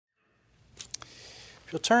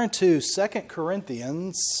You'll turn to 2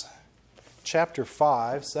 Corinthians chapter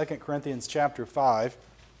 5. 2 Corinthians chapter 5.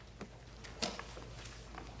 I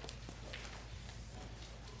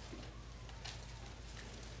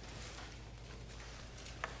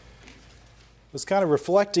was kind of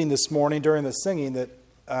reflecting this morning during the singing that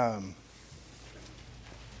I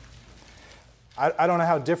don't know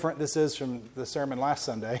how different this is from the sermon last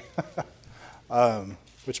Sunday,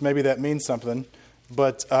 which maybe that means something,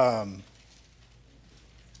 but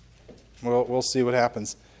we'll see what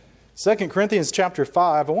happens. 2 Corinthians chapter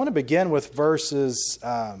 5, I want to begin with verse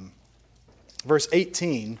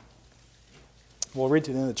 18. We'll read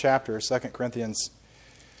to the end of the chapter, 2 Corinthians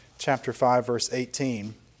chapter 5, verse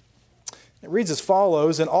 18. It reads as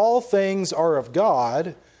follows, "And all things are of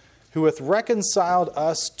God, who hath reconciled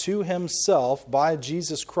us to himself by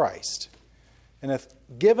Jesus Christ, and hath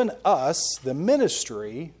given us the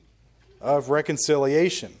ministry of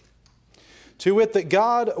reconciliation. To wit, that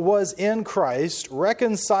God was in Christ,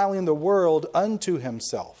 reconciling the world unto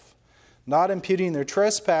himself, not imputing their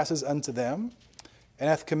trespasses unto them, and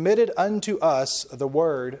hath committed unto us the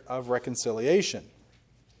word of reconciliation.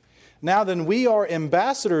 Now then, we are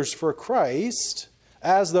ambassadors for Christ,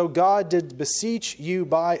 as though God did beseech you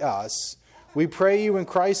by us. We pray you in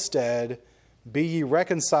Christ's stead, be ye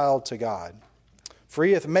reconciled to God. For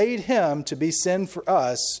he hath made him to be sin for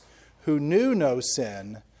us, who knew no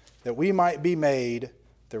sin, that we might be made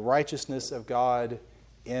the righteousness of God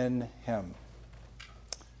in him."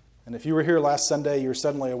 And if you were here last Sunday, you're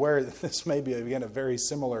suddenly aware that this may be, again, a very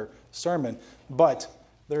similar sermon, but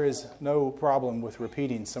there is no problem with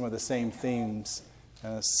repeating some of the same themes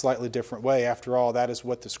in a slightly different way. After all, that is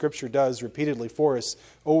what the Scripture does repeatedly for us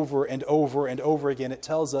over and over and over again. It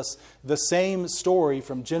tells us the same story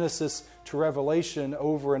from Genesis to Revelation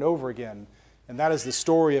over and over again. And that is the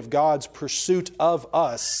story of God's pursuit of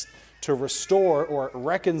us to restore or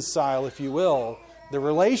reconcile, if you will, the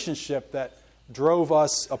relationship that drove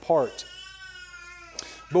us apart.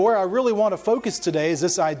 But where I really want to focus today is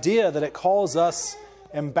this idea that it calls us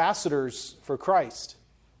ambassadors for Christ.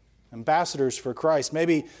 Ambassadors for Christ.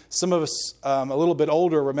 Maybe some of us a little bit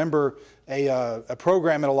older remember a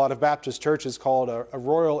program in a lot of Baptist churches called a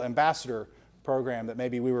Royal Ambassador program that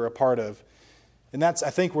maybe we were a part of. And that's, I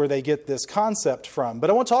think, where they get this concept from. But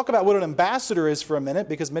I want to talk about what an ambassador is for a minute,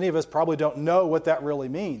 because many of us probably don't know what that really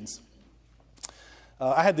means.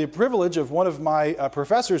 I had the privilege of one of my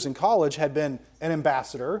professors in college had been an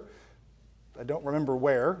ambassador. I don't remember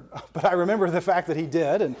where, but I remember the fact that he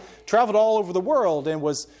did, and traveled all over the world and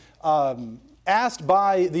was asked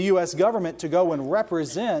by the U.S. government to go and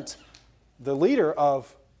represent the leader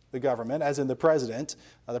of the government, as in the president.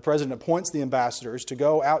 The president appoints the ambassadors to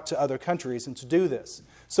go out to other countries and to do this.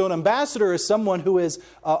 So an ambassador is someone who is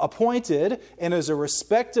appointed and is a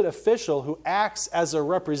respected official who acts as a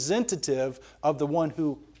representative of the one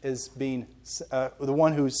who is being the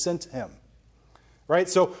one who sent him. Right?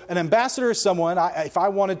 So an ambassador is someone, if I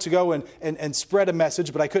wanted to go and spread a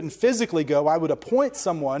message, but I couldn't physically go, I would appoint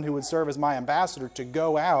someone who would serve as my ambassador to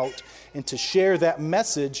go out and to share that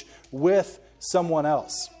message with someone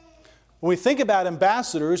else. When we think about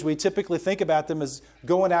ambassadors, we typically think about them as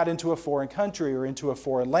going out into a foreign country or into a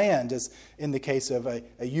foreign land, as in the case of a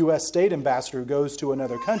U.S. state ambassador who goes to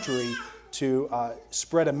another country to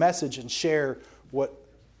spread a message and share what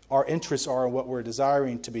our interests are and what we're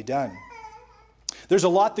desiring to be done. There's a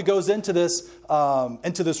lot that goes into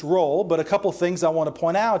this role, but a couple things I want to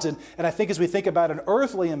point out. And I think as we think about an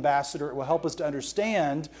earthly ambassador, it will help us to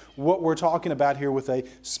understand what we're talking about here with a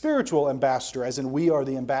spiritual ambassador, as in we are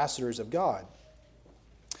the ambassadors of God.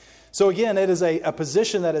 So again, it is a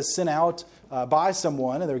position that is sent out by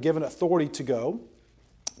someone, and they're given authority to go.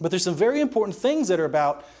 But there's some very important things that are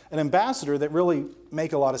about an ambassador that really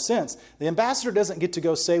make a lot of sense. The ambassador doesn't get to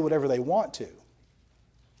go say whatever they want to.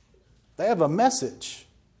 They have a message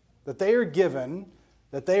that they are given,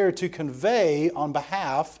 that they are to convey on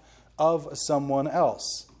behalf of someone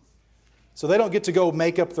else. So they don't get to go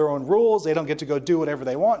make up their own rules. They don't get to go do whatever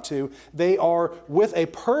they want to. They are with a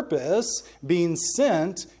purpose being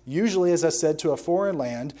sent, usually, as I said, to a foreign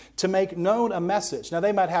land, to make known a message. Now,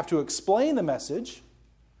 they might have to explain the message.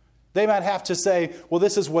 They might have to say, well,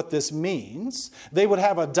 this is what this means. They would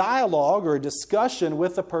have a dialogue or a discussion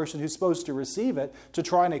with the person who's supposed to receive it to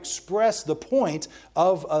try and express the point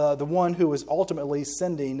of the one who is ultimately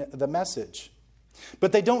sending the message.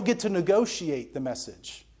 But they don't get to negotiate the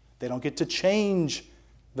message. They don't get to change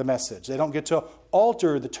the message. They don't get to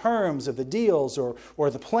alter the terms of the deals or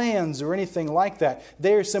the plans or anything like that.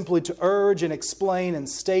 They are simply to urge and explain and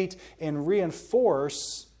state and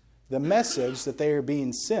reinforce the message that they are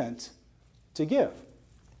being sent to give.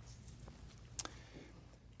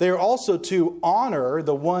 They are also to honor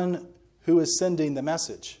the one who is sending the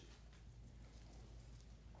message.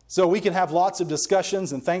 So we can have lots of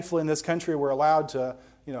discussions, and thankfully in this country we're allowed to,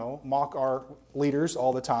 mock our leaders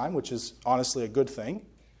all the time, which is honestly a good thing.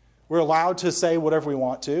 We're allowed to say whatever we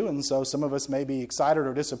want to, and so some of us may be excited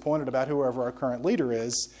or disappointed about whoever our current leader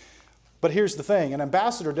is. But here's the thing, an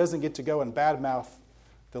ambassador doesn't get to go and badmouth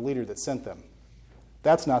the leader that sent them.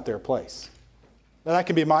 That's not their place. Now, that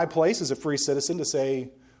can be my place as a free citizen to say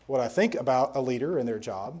what I think about a leader and their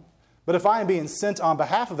job. But if I am being sent on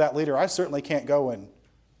behalf of that leader, I certainly can't go and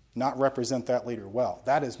not represent that leader well.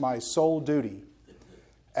 That is my sole duty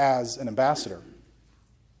as an ambassador.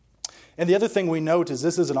 And the other thing we note is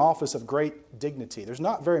this is an office of great dignity. There's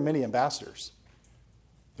not very many ambassadors.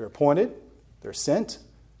 They're appointed, they're sent,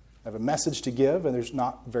 have a message to give, and there's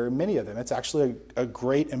not very many of them. It's actually a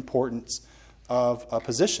great importance of a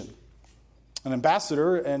position. An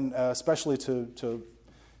ambassador, and especially to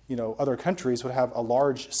other countries, would have a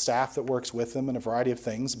large staff that works with them and a variety of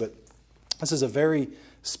things, but this is a very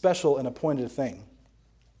special and appointed thing.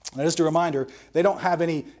 And just a reminder, they don't have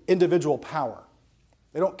any individual power.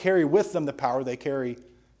 They don't carry with them the power, they carry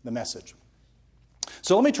the message.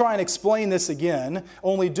 So let me try and explain this again,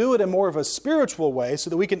 only do it in more of a spiritual way so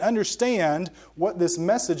that we can understand what this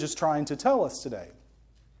message is trying to tell us today.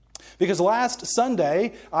 Because last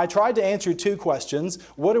Sunday, I tried to answer two questions.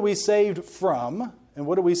 What are we saved from, and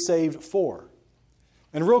what are we saved for?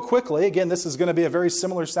 And real quickly, again, this is going to be a very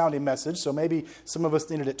similar sounding message, so maybe some of us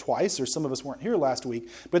needed it twice, or some of us weren't here last week.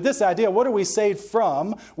 But this idea, what are we saved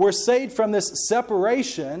from? We're saved from this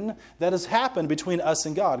separation that has happened between us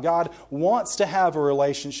and God. God wants to have a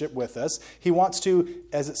relationship with us. He wants to,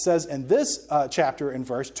 as it says in this chapter and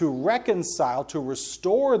verse, to reconcile, to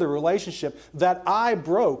restore the relationship that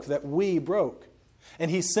that we broke.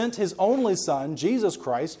 And He sent His only Son, Jesus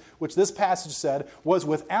Christ, which this passage said was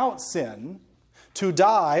without sin, to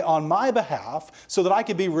die on my behalf so that I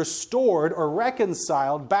could be restored or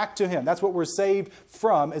reconciled back to Him. That's what we're saved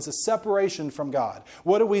from, is a separation from God.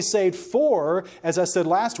 What are we saved for, as I said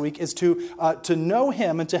last week, is to know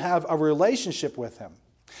Him and to have a relationship with Him.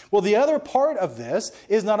 Well, the other part of this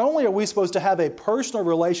is not only are we supposed to have a personal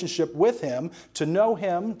relationship with Him, to know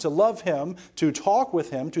Him, to love Him, to talk with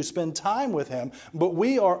Him, to spend time with Him, but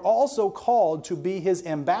we are also called to be His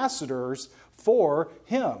ambassadors for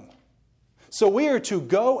Him. So we are to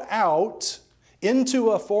go out into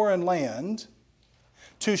a foreign land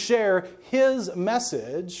to share His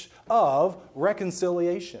message of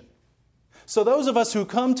reconciliation. So those of us who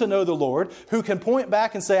come to know the Lord, who can point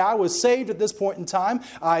back and say, I was saved at this point in time,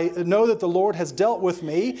 I know that the Lord has dealt with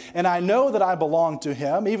me, and I know that I belong to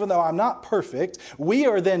Him, even though I'm not perfect, we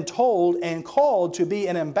are then told and called to be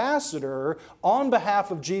an ambassador on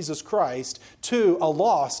behalf of Jesus Christ to a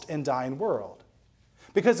lost and dying world.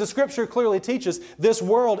 Because the Scripture clearly teaches this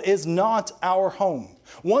world is not our home.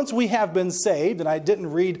 Once we have been saved, and I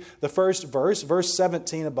didn't read the first verse, verse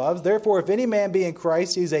 17 above, therefore if any man be in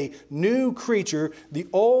Christ, he's a new creature. The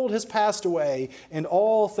old has passed away, and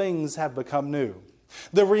all things have become new.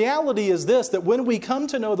 The reality is this, that when we come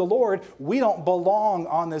to know the Lord, we don't belong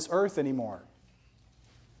on this earth anymore.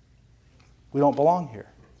 We don't belong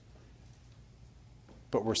here.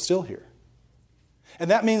 But we're still here. And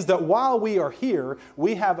that means that while we are here,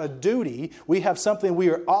 we have a duty, we have something we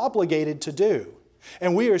are obligated to do.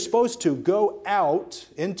 And we are supposed to go out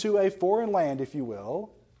into a foreign land, if you will,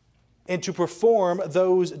 and to perform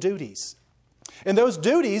those duties. And those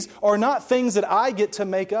duties are not things that I get to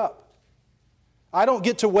make up. I don't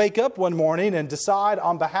get to wake up one morning and decide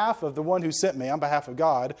on behalf of the one who sent me, on behalf of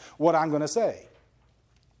God, what I'm going to say.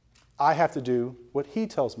 I have to do what He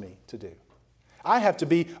tells me to do. I have to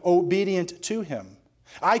be obedient to Him.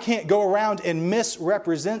 I can't go around and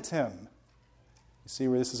misrepresent Him. You see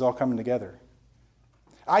where this is all coming together?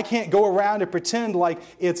 I can't go around and pretend like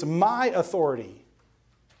it's my authority.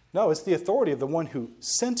 No, it's the authority of the one who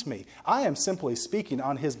sent me. I am simply speaking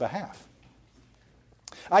on His behalf.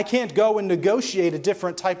 I can't go and negotiate a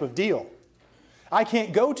different type of deal. I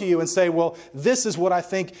can't go to you and say, well, this is what I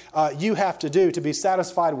think you have to do to be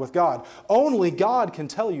satisfied with God. Only God can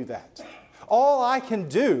tell you that. All I can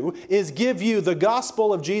do is give you the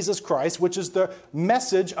gospel of Jesus Christ, which is the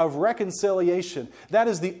message of reconciliation. That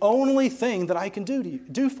is the only thing that I can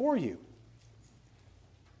do for you.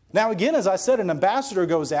 Now again, as I said, an ambassador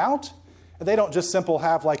goes out. They don't just simply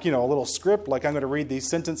have a little script, like I'm going to read these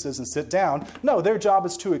sentences and sit down. No, their job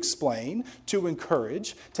is to explain, to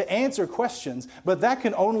encourage, to answer questions. But that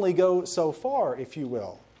can only go so far, if you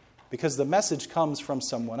will, because the message comes from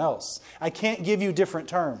someone else. I can't give you different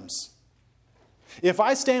terms. If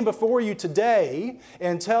I stand before you today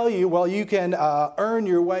and tell you, well, you can earn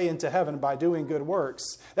your way into heaven by doing good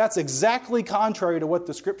works, that's exactly contrary to what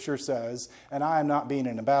the Scripture says, and I am not being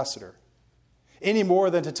an ambassador. Any more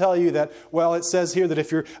than to tell you that, well, it says here that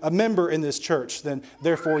if you're a member in this church, then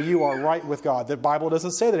therefore you are right with God. The Bible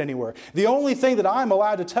doesn't say that anywhere. The only thing that I'm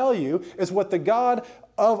allowed to tell you is what the God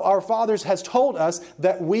of our fathers has told us,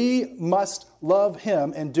 that we must love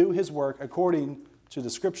Him and do His work according to the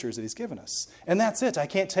Scriptures that He's given us. And that's it. I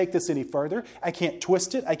can't take this any further. I can't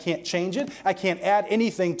twist it. I can't change it. I can't add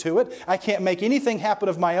anything to it. I can't make anything happen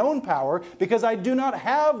of my own power, because I do not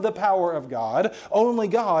have the power of God. Only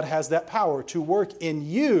God has that power to work in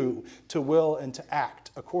you to will and to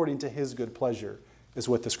act according to His good pleasure, is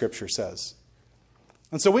what the Scripture says.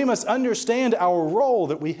 And so we must understand our role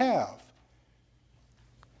that we have.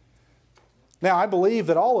 Now, I believe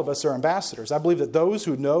that all of us are ambassadors. I believe that those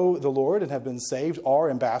who know the Lord and have been saved are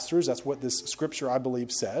ambassadors. That's what this Scripture, I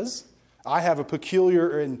believe, says. I have a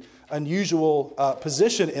peculiar and unusual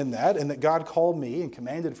position in that God called me and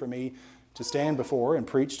commanded for me to stand before and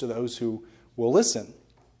preach to those who will listen.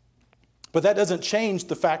 But that doesn't change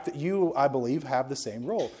the fact that you, I believe, have the same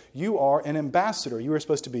role. You are an ambassador. You are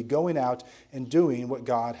supposed to be going out and doing what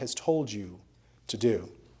God has told you to do.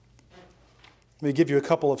 Let me give you a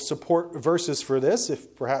couple of support verses for this,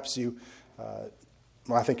 if perhaps you, well,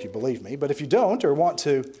 I think you believe me, but if you don't or want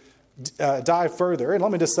to dive further, and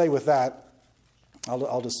let me just say with that,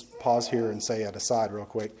 I'll just pause here and say it aside real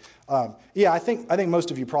quick. I think most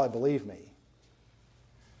of you probably believe me,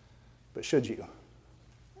 but should you?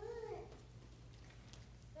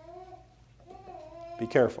 Be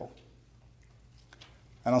careful.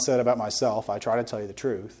 I don't say that about myself. I try to tell you the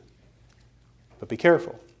truth, but be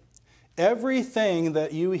careful. Everything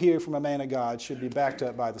that you hear from a man of God should be backed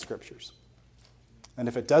up by the Scriptures. And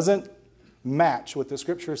if it doesn't match what the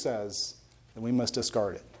Scripture says, then we must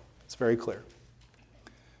discard it. It's very clear.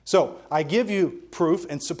 So, I give you proof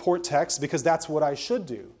and support text because that's what I should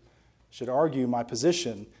do. I should argue my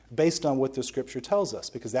position based on what the Scripture tells us,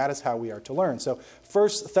 because that is how we are to learn. So, 1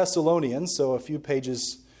 Thessalonians, so a few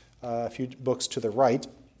pages, a few books to the right,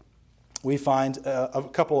 we find a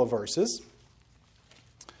couple of verses.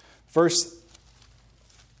 1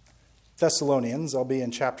 Thessalonians, I'll be in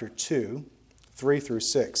chapter 2, 3 through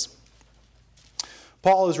 6.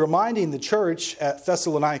 Paul is reminding the church at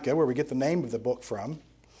Thessalonica, where we get the name of the book from,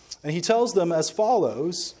 and he tells them as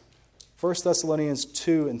follows, 1 Thessalonians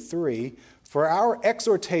 2 and 3, "For our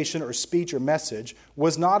exhortation or speech or message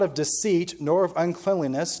was not of deceit, nor of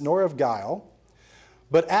uncleanliness, nor of guile,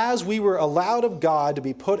 but as we were allowed of God to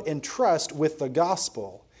be put in trust with the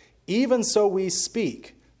gospel, even so we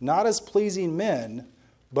speak, not as pleasing men,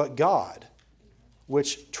 but God,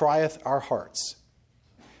 which trieth our hearts."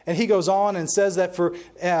 And he goes on and says that for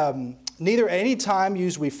neither at any time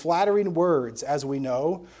use we flattering words, as we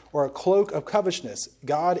know, or a cloak of covetousness.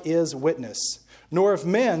 God is witness. Nor of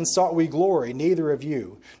men sought we glory, neither of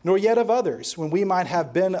you, nor yet of others, when we might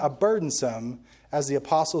have been a burdensome as the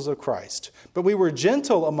apostles of Christ. But we were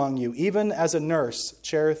gentle among you, even as a nurse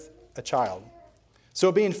cherisheth a child.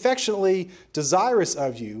 So being affectionately desirous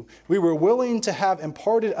of you, we were willing to have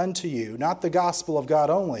imparted unto you, not the gospel of God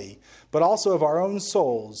only, but also of our own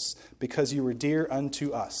souls, because you were dear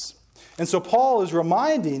unto us. And so Paul is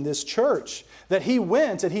reminding this church that he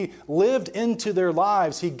went and he lived into their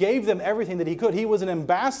lives. He gave them everything that he could. He was an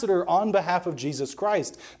ambassador on behalf of Jesus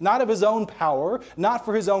Christ, not of his own power, not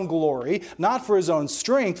for his own glory, not for his own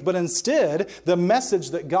strength, but instead the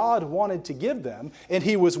message that God wanted to give them. And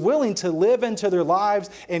he was willing to live into their lives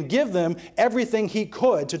and give them everything he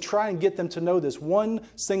could to try and get them to know this one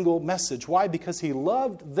single message. Why? Because he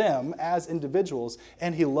loved them as individuals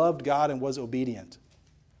and he loved God and was obedient.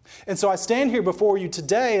 And so I stand here before you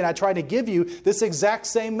today and I try to give you this exact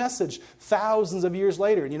same message thousands of years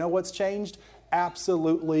later. And you know what's changed?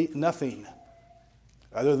 Absolutely nothing,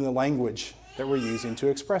 other than the language that we're using to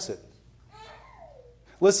express it.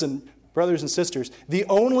 Listen, brothers and sisters, the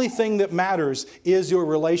only thing that matters is your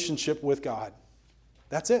relationship with God.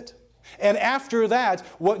 That's it. And after that,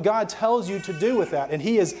 what God tells you to do with that. And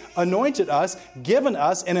He has anointed us, given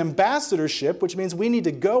us an ambassadorship, which means we need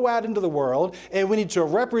to go out into the world and we need to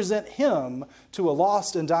represent Him to a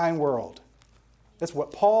lost and dying world. That's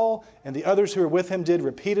what Paul and the others who are with him did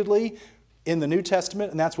repeatedly in the New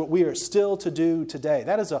Testament, and that's what we are still to do today.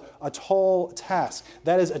 That is a tall task.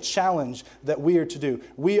 That is a challenge that we are to do.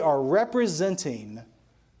 We are representing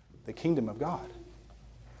the kingdom of God.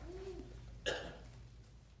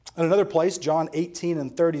 In another place, John 18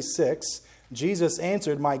 and 36, Jesus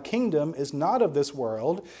answered, "My kingdom is not of this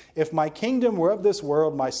world. If my kingdom were of this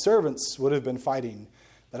world, my servants would have been fighting,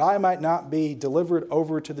 that I might not be delivered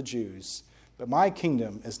over to the Jews. But my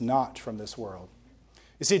kingdom is not from this world."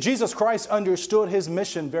 You see, Jesus Christ understood his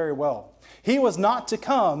mission very well. He was not to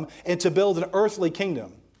come and to build an earthly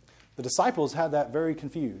kingdom. The disciples had that very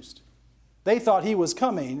confused. They thought he was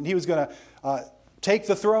coming and he was going to take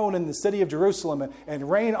the throne in the city of Jerusalem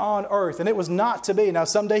and reign on earth. And it was not to be. Now,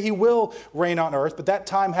 someday he will reign on earth, but that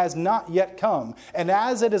time has not yet come. And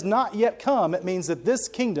as it has not yet come, it means that this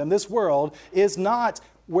kingdom, this world, is not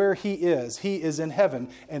where he is. He is in heaven,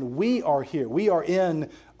 and we are here. We are in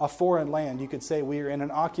a foreign land. You could say we are in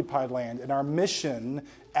an occupied land. And our mission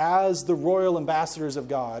as the royal ambassadors of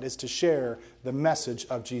God is to share the message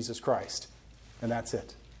of Jesus Christ. And that's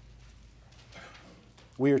it.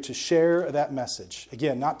 We are to share that message.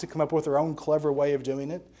 Again, not to come up with our own clever way of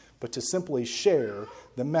doing it, but to simply share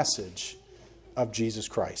the message of Jesus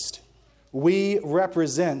Christ. We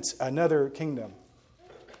represent another kingdom.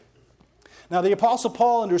 Now, the Apostle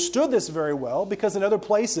Paul understood this very well because in other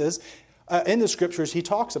places in the Scriptures he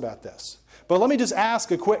talks about this. But let me just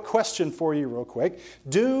ask a quick question for you real quick.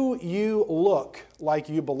 Do you look like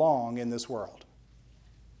you belong in this world?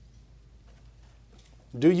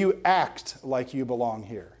 Do you act like you belong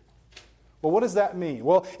here? Well, what does that mean?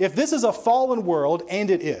 Well, if this is a fallen world, and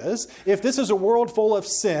it is, if this is a world full of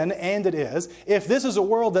sin, and it is, if this is a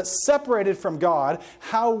world that's separated from God,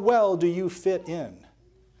 how well do you fit in?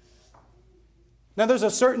 Now, there's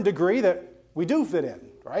a certain degree that we do fit in,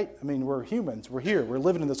 right? I mean, we're humans, we're here, we're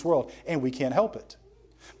living in this world, and we can't help it.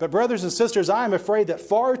 But brothers and sisters, I am afraid that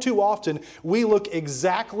far too often we look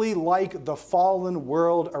exactly like the fallen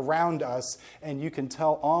world around us, and you can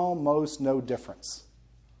tell almost no difference.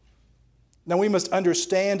 Now, we must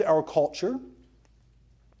understand our culture.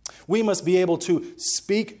 We must be able to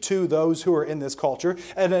speak to those who are in this culture.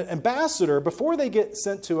 And an ambassador, before they get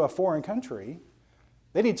sent to a foreign country,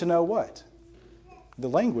 they need to know what? The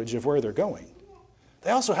language of where they're going.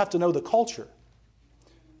 They also have to know the culture.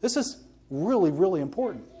 This is really, really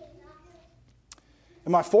important.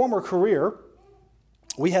 In my former career,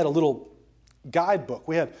 we had a little guidebook.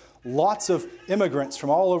 We had lots of immigrants from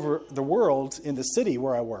all over the world in the city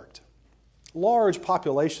where I worked. Large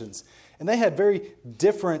populations. And they had very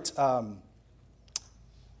different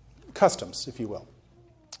customs, if you will.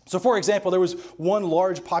 So, for example, there was one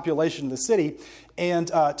large population in the city, and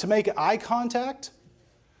to make eye contact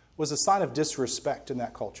was a sign of disrespect in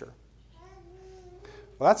that culture.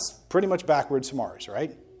 Well, that's pretty much backwards from ours,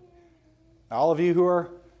 right? Now, all of you who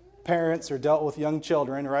are parents or dealt with young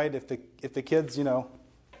children, right? If the kids,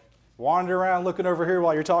 wander around looking over here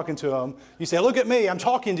while you're talking to them, you say, "Look at me, I'm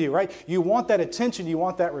talking to you," right? You want that attention, you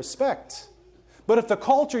want that respect. But if the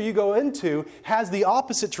culture you go into has the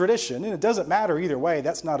opposite tradition, and it doesn't matter either way,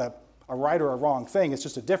 that's not a right or a wrong thing, it's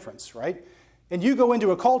just a difference, right? And you go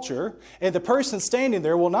into a culture, and the person standing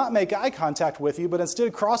there will not make eye contact with you, but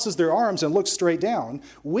instead crosses their arms and looks straight down.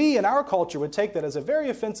 We in our culture would take that as a very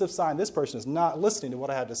offensive sign. This person is not listening to what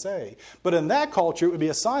I have to say. But in that culture, it would be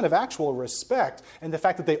a sign of actual respect and the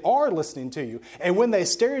fact that they are listening to you. And when they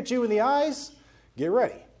stare at you in the eyes, get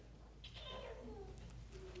ready.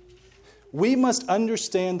 We must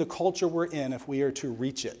understand the culture we're in if we are to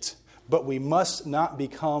reach it. But we must not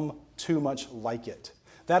become too much like it.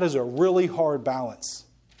 That is a really hard balance.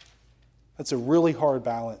 That's a really hard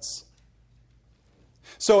balance.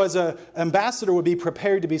 So as an ambassador would be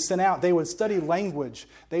prepared to be sent out, they would study language,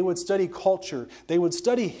 they would study culture, they would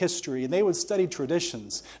study history, and they would study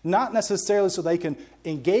traditions. Not necessarily so they can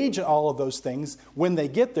engage in all of those things when they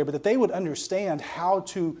get there, but that they would understand how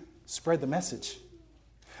to spread the message.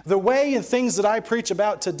 The way and things that I preach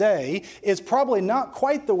about today is probably not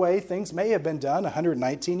quite the way things may have been done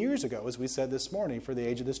 119 years ago, as we said this morning, for the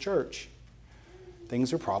age of this church.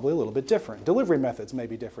 Things are probably a little bit different. Delivery methods may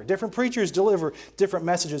be different. Different preachers deliver different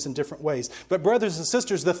messages in different ways. But brothers and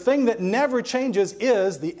sisters, the thing that never changes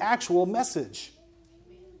is the actual message.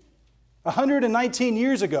 119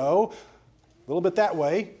 years ago, a little bit that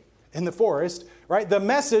way, in the forest, right? The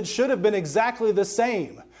message should have been exactly the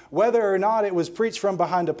same. Whether or not it was preached from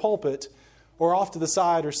behind a pulpit or off to the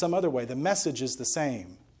side or some other way, the message is the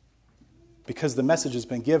same because the message has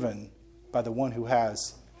been given by the one who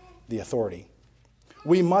has the authority.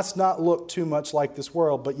 We must not look too much like this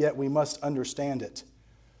world, but yet we must understand it.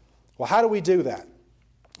 Well, how do we do that?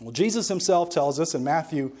 Well, Jesus himself tells us in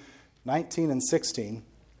Matthew 19 and 16,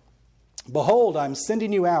 "Behold, I'm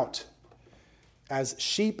sending you out as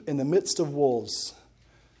sheep in the midst of wolves.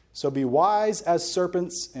 So be wise as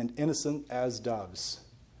serpents and innocent as doves."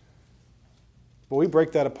 Well, we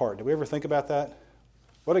break that apart. Did we ever think about that?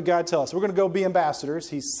 What did God tell us? We're going to go be ambassadors.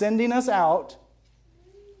 He's sending us out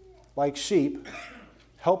like sheep,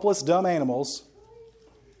 helpless, dumb animals.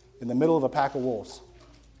 in the middle of a pack of wolves.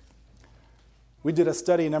 We did a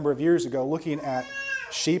study a number of years ago looking at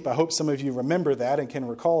sheep. I hope some of you remember that and can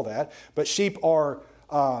recall that. But sheep are,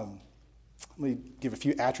 let me give a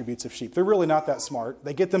few attributes of sheep. They're really not that smart.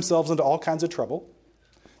 They get themselves into all kinds of trouble.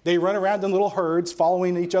 They run around in little herds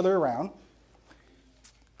following each other around.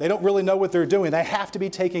 They don't really know what they're doing. They have to be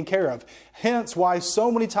taken care of. Hence why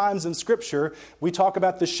so many times in Scripture we talk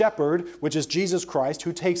about the shepherd, which is Jesus Christ,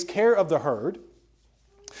 who takes care of the herd.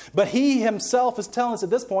 But he himself is telling us at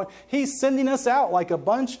this point, he's sending us out like a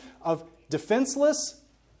bunch of defenseless,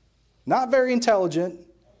 not very intelligent,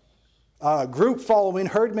 group-following,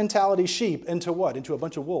 herd mentality sheep into what? Into a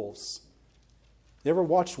bunch of wolves. You ever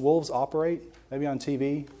watched wolves operate? Maybe on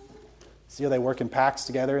TV? See how they work in packs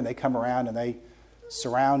together and they come around and they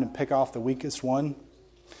surround and pick off the weakest one?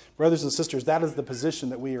 Brothers and sisters, that is the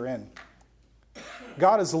position that we are in.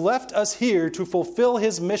 God has left us here to fulfill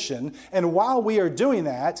His mission, and while we are doing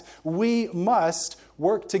that, we must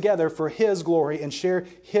work together for His glory and share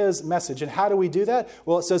His message. And how do we do that?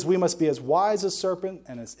 Well, it says we must be as wise as serpents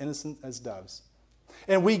and as innocent as doves.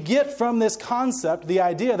 And we get from this concept the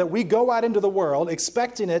idea that we go out into the world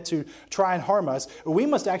expecting it to try and harm us. We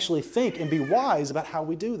must actually think and be wise about how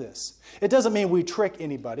we do this. It doesn't mean we trick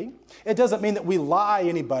anybody. It doesn't mean that we lie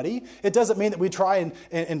anybody. It doesn't mean that we try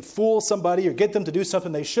and fool somebody or get them to do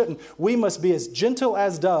something they shouldn't. We must be as gentle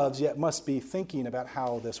as doves, yet must be thinking about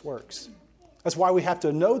how this works. That's why we have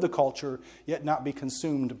to know the culture, yet not be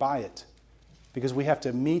consumed by it. Because we have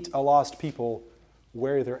to meet a lost people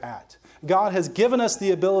where they're at. God has given us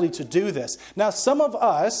the ability to do this. Now, some of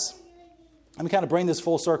us, let me kind of bring this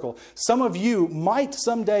full circle. Some of you might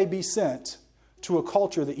someday be sent to a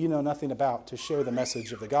culture that you know nothing about to share the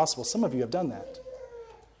message of the gospel. Some of you have done that.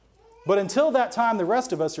 But until that time, the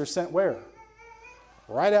rest of us are sent where?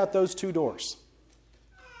 Right out those two doors.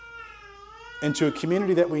 Into a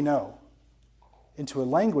community that we know. Into a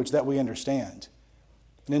language that we understand.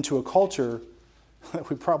 And into a culture that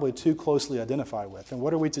we probably too closely identify with. And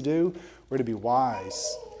what are we to do? We're to be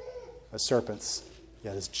wise as serpents,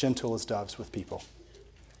 yet as gentle as doves with people.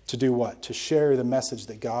 To do what? To share the message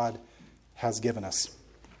that God has given us.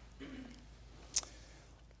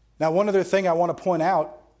 Now, one other thing I want to point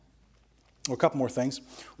out, or a couple more things.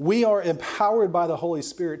 We are empowered by the Holy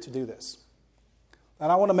Spirit to do this.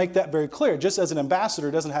 And I want to make that very clear. Just as an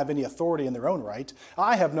ambassador doesn't have any authority in their own right,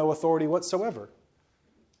 I have no authority whatsoever.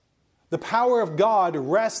 The power of God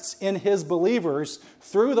rests in His believers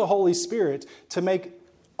through the Holy Spirit to make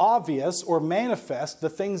obvious or manifest the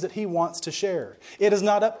things that He wants to share. It is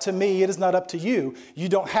not up to me. It is not up to you. You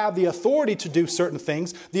don't have the authority to do certain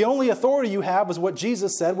things. The only authority you have is what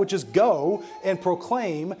Jesus said, which is go and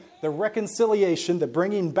proclaim the reconciliation, the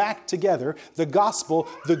bringing back together, the gospel,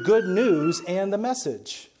 the good news, and the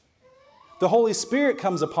message. The Holy Spirit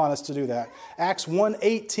comes upon us to do that. Acts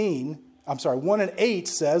 1:8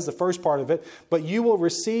 says, the first part of it, but you will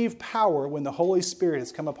receive power when the Holy Spirit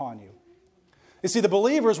has come upon you. You see, the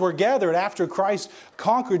believers were gathered after Christ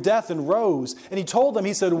conquered death and rose. And He told them,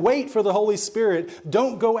 He said, wait for the Holy Spirit.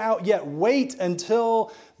 Don't go out yet. Wait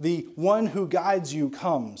until the one who guides you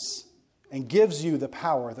comes and gives you the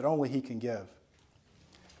power that only He can give.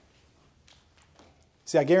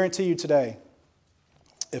 See, I guarantee you today,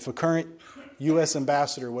 if a current U.S.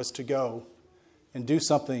 ambassador was to go and do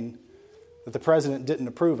something that the president didn't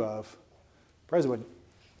approve of, the president would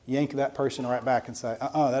yank that person right back and say,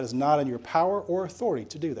 that is not in your power or authority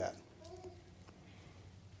to do that.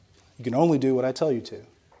 You can only do what I tell you to. You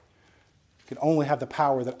can only have the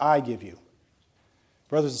power that I give you.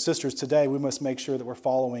 Brothers and sisters, today we must make sure that we're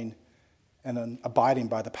following and abiding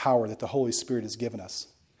by the power that the Holy Spirit has given us.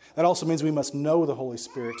 That also means we must know the Holy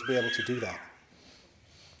Spirit to be able to do that.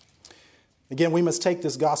 Again, we must take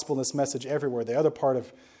this gospel and this message everywhere. The other part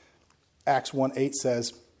of Acts 1:8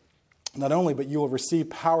 says, not only, but you will receive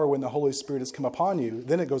power when the Holy Spirit has come upon you.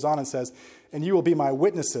 Then it goes on and says, and you will be my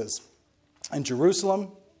witnesses in Jerusalem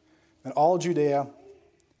and all Judea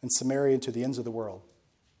and Samaria and to the ends of the world.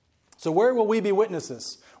 So where will we be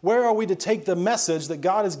witnesses? Where are we to take the message that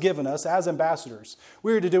God has given us as ambassadors?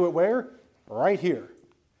 We are to do it where? Right here.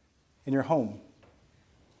 In your home.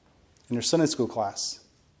 In your Sunday school class.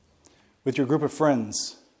 With your group of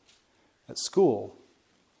friends. At school.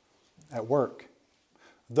 At work.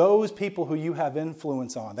 Those people who you have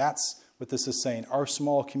influence on. That's what this is saying. Our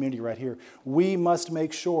small community right here. We must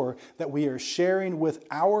make sure that we are sharing with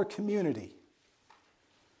our community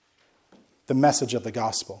the message of the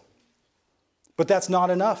gospel. But that's not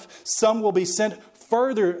enough. Some will be sent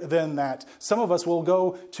further than that. Some of us will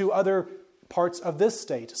go to other parts of this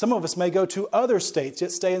state. Some of us may go to other states,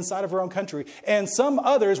 yet stay inside of our own country. And some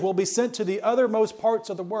others will be sent to the othermost parts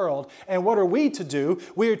of the world. And what are we to do?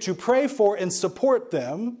 We are to pray for and support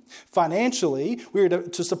them financially. We are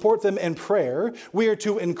to support them in prayer. We are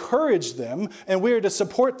to encourage them. And we are to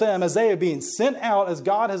support them as they are being sent out as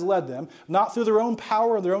God has led them, not through their own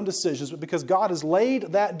power and their own decisions, but because God has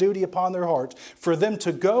laid that duty upon their heart for them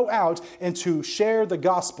to go out and to share the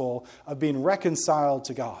gospel of being reconciled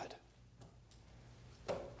to God.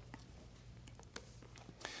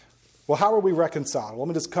 Well, how are we reconciled? Let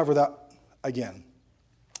me just cover that again.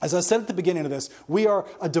 As I said at the beginning of this, we are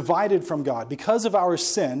divided from God because of our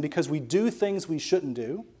sin, because we do things we shouldn't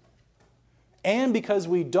do, and because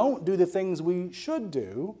we don't do the things we should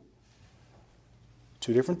do.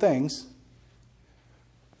 Two different things.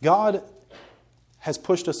 God has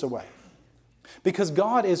pushed us away. Because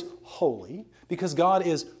God is holy, because God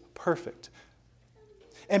is perfect.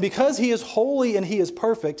 And because He is holy and He is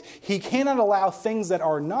perfect, He cannot allow things that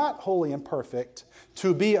are not holy and perfect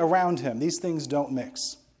to be around Him. These things don't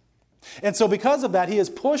mix. And so because of that, He has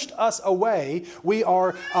pushed us away. We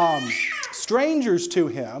are strangers to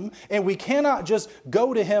Him, and we cannot just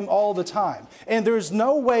go to Him all the time. And there's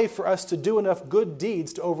no way for us to do enough good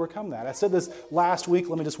deeds to overcome that. I said this last week.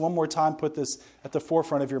 Let me just one more time put this at the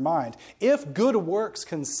forefront of your mind. If good works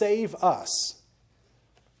can save us,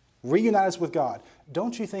 reunite us with God,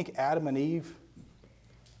 don't you think Adam and Eve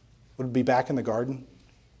would be back in the garden?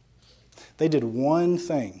 They did one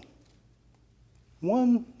thing.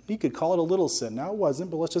 One, you could call it a little sin. Now it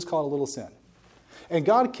wasn't, but let's just call it a little sin. And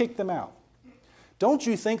God kicked them out. Don't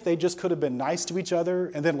you think they just could have been nice to each other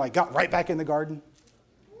and then got right back in the garden?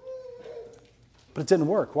 But it didn't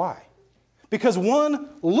work. Why? Because one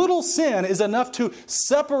little sin is enough to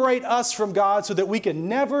separate us from God so that we can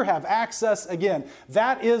never have access again.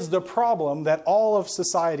 That is the problem that all of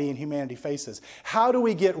society and humanity faces. How do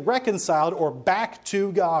we get reconciled or back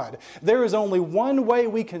to God? There is only one way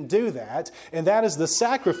we can do that, and that is the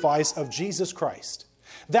sacrifice of Jesus Christ.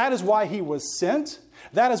 That is why He was sent.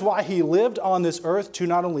 That is why He lived on this earth to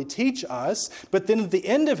not only teach us, but then at the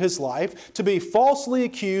end of His life to be falsely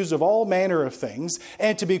accused of all manner of things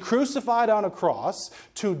and to be crucified on a cross,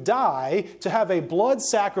 to die, to have a blood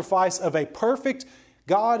sacrifice of a perfect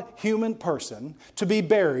God-human person, to be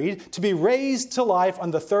buried, to be raised to life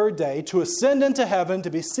on the third day, to ascend into heaven, to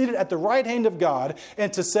be seated at the right hand of God,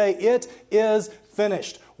 and to say, "It is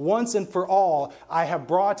finished. Once and for all, I have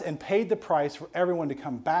brought and paid the price for everyone to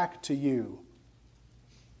come back to you."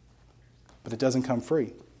 But it doesn't come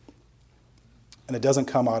free. And it doesn't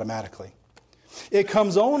come automatically. It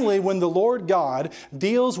comes only when the Lord God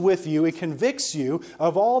deals with you and convicts you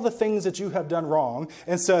of all the things that you have done wrong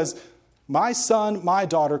and says, "My son, my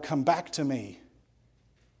daughter, come back to me.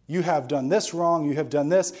 You have done this wrong, you have done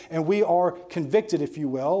this," and we are convicted, if you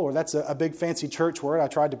will, or that's a big fancy church word. I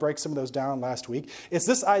tried to break some of those down last week. It's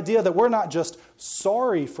this idea that we're not just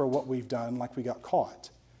sorry for what we've done like we got caught,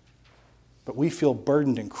 but we feel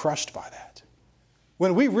burdened and crushed by that.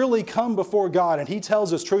 When we really come before God and He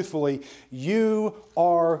tells us truthfully, "You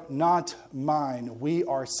are not mine, we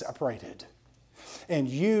are separated." And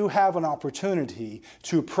you have an opportunity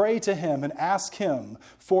to pray to Him and ask Him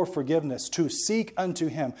for forgiveness, to seek unto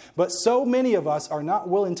Him. But so many of us are not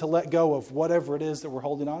willing to let go of whatever it is that we're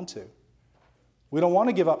holding on to. We don't want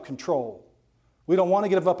to give up control. We don't want to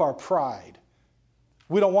give up our pride.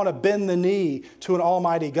 We don't want to bend the knee to an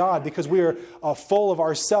almighty God because we are full of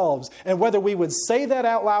ourselves. And whether we would say that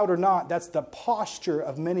out loud or not, that's the posture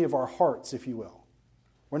of many of our hearts, if you will.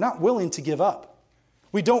 We're not willing to give up.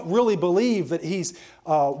 We don't really believe that He's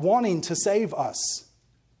wanting to save us.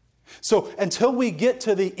 So until we get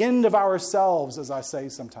to the end of ourselves, as I say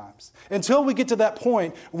sometimes, until we get to that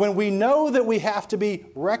point when we know that we have to be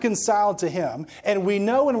reconciled to Him, and we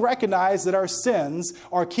know and recognize that our sins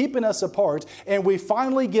are keeping us apart, and we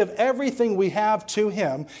finally give everything we have to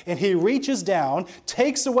Him, and He reaches down,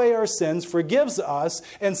 takes away our sins, forgives us,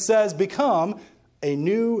 and says, "Become a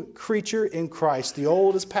new creature in Christ. The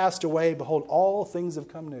old has passed away. Behold, all things have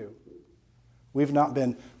come new." We've not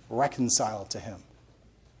been reconciled to Him.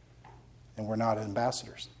 And we're not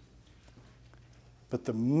ambassadors. But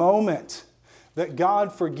the moment that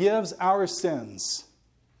God forgives our sins,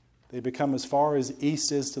 they become as far as the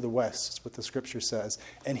east is to the west. That's what the Scripture says.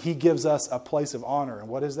 And He gives us a place of honor. And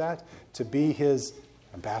what is that? To be His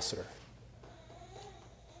ambassador.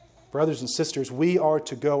 Brothers and sisters, we are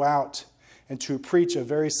to go out and to preach a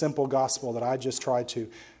very simple gospel that I just tried to.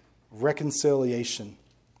 Reconciliation.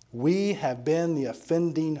 We have been the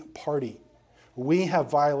offending party. We have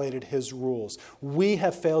violated His rules. We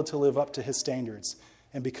have failed to live up to His standards.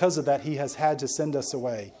 And because of that, He has had to send us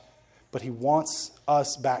away. but he wants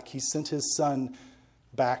us back. He sent his Son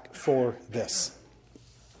back for this.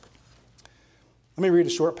 Let me read a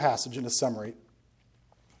short passage in a summary.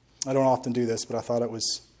 I don't often do this, but I thought it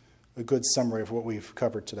was a good summary of what we've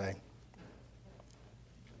covered today.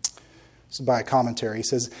 This is by a commentary. He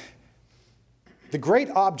says, "The great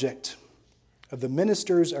object of the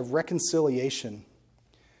ministers of reconciliation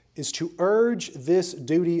is to urge this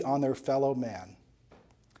duty on their fellow man.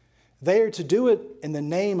 They are to do it in the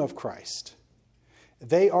name of Christ.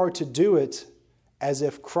 They are to do it as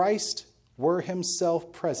if Christ were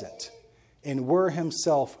himself present and were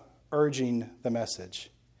himself urging the message.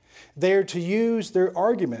 They are to use their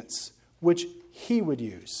arguments which he would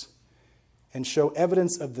use and show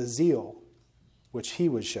evidence of the zeal which he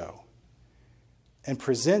would show, and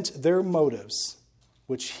present their motives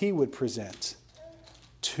which he would present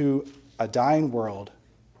to a dying world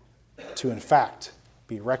to in fact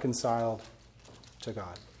be reconciled to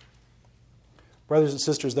God." Brothers and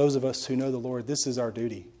sisters, those of us who know the Lord, this is our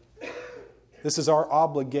duty. This is our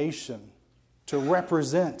obligation to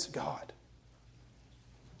represent God.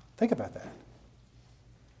 Think about that.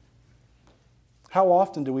 How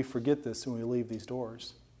often do we forget this when we leave these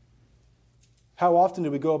doors? How often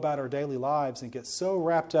do we go about our daily lives and get so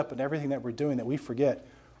wrapped up in everything that we're doing that we forget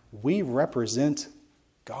we represent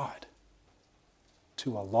God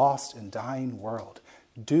to a lost and dying world?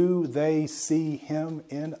 Do they see him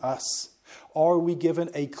in us? Are we given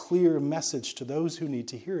a clear message to those who need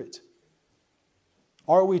to hear it?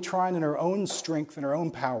 Are we trying in our own strength and our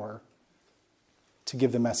own power to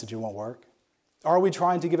give the message? It won't work. Are we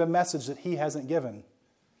trying to give a message that he hasn't given?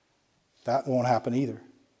 That won't happen either.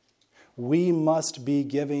 We must be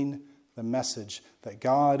giving the message that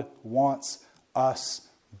God wants us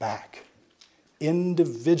back.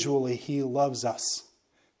 Individually, he loves us.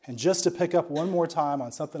 And just to pick up one more time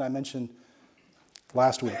on something I mentioned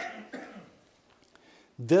last week,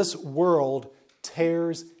 this world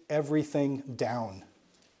tears everything down.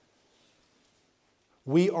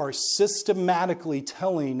 We are systematically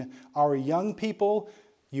telling our young people,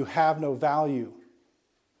 you have no value.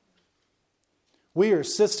 We are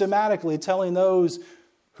systematically telling those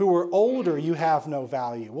who are older, you have no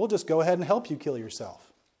value. We'll just go ahead and help you kill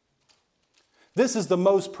yourself. This is the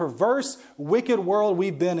most perverse, wicked world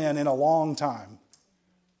we've been in a long time.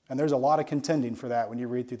 And there's a lot of contending for that when you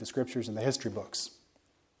read through the scriptures and the history books.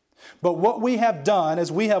 But what we have done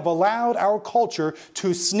is we have allowed our culture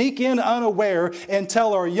to sneak in unaware and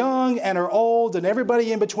tell our young and our old and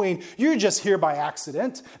everybody in between, you're just here by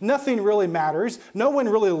accident. Nothing really matters. No one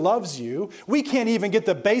really loves you. We can't even get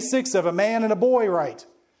the basics of a man and a boy right.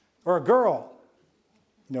 Or a girl.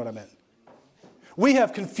 You know what I mean? We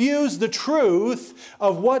have confused the truth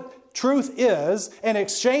of what truth is and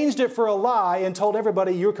exchanged it for a lie and told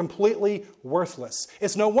everybody you're completely worthless.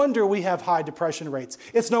 It's no wonder we have high depression rates.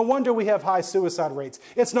 It's no wonder we have high suicide rates.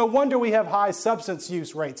 It's no wonder we have high substance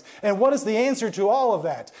use rates. And what is the answer to all of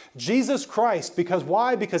that? Jesus Christ. Because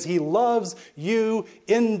why? Because he loves you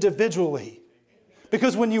individually.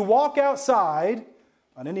 Because when you walk outside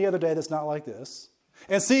on any other day that's not like this,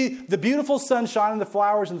 and see the beautiful sunshine and the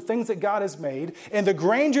flowers and the things that God has made and the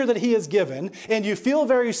grandeur that he has given, and you feel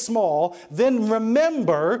very small, then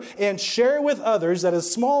remember and share with others that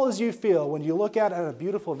as small as you feel, when you look out at a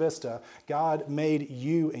beautiful vista, God made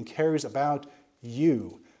you and cares about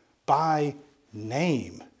you by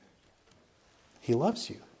name. He loves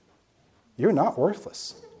you. You're not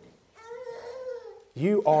worthless.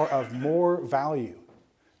 You are of more value,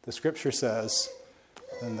 the scripture says,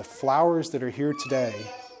 than the flowers that are here today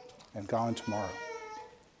and gone tomorrow.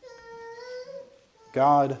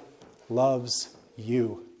 God loves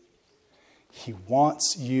you. He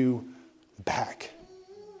wants you back.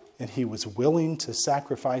 And he was willing to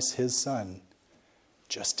sacrifice his son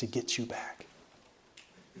just to get you back.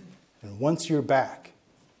 And once you're back,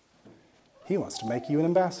 he wants to make you an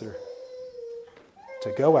ambassador.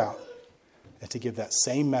 To go out and to give that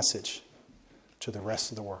same message to the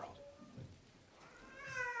rest of the world.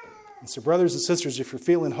 And so, brothers and sisters, if you're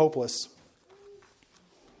feeling hopeless,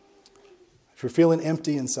 if you're feeling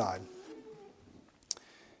empty inside,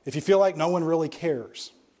 if you feel like no one really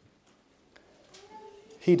cares,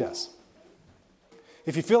 he does.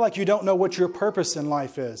 If you feel like you don't know what your purpose in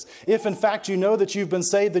life is, if in fact you know that you've been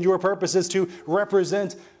saved, then your purpose is to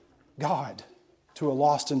represent God to a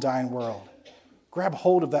lost and dying world, grab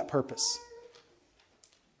hold of that purpose.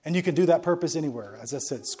 And you can do that purpose anywhere. As I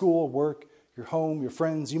said, school, work, your home, your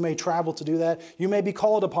friends. You may travel to do that. You may be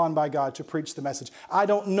called upon by God to preach the message. I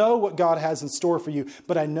don't know what God has in store for you,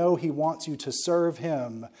 but I know he wants you to serve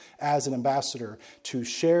him as an ambassador, to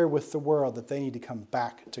share with the world that they need to come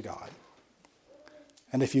back to God.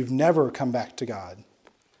 And if you've never come back to God,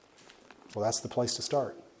 well, that's the place to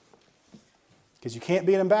start. Because you can't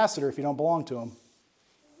be an ambassador if you don't belong to Him.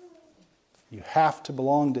 You have to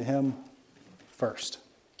belong to Him first.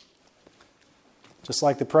 Just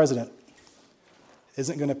like the president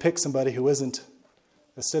isn't going to pick somebody who isn't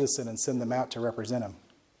a citizen and send them out to represent him.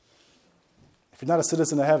 If you're not a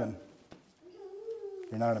citizen of heaven,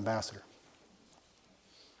 you're not an ambassador.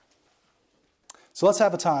 So let's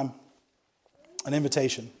have a time, an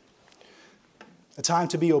invitation, a time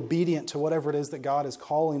to be obedient to whatever it is that God is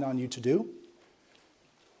calling on you to do,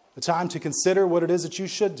 a time to consider what it is that you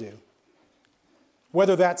should do.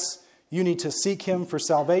 Whether that's you need to seek Him for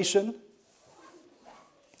salvation,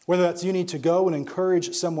 whether that's you need to go and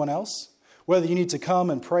encourage someone else, whether you need to come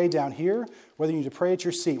and pray down here, whether you need to pray at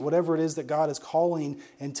your seat, whatever it is that God is calling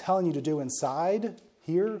and telling you to do inside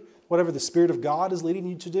here, whatever the Spirit of God is leading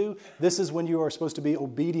you to do, this is when you are supposed to be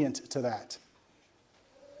obedient to that.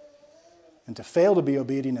 And to fail to be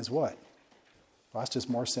obedient is what? Well, that's just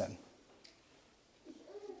more sin.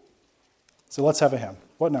 So let's have a hymn.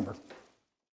 What number?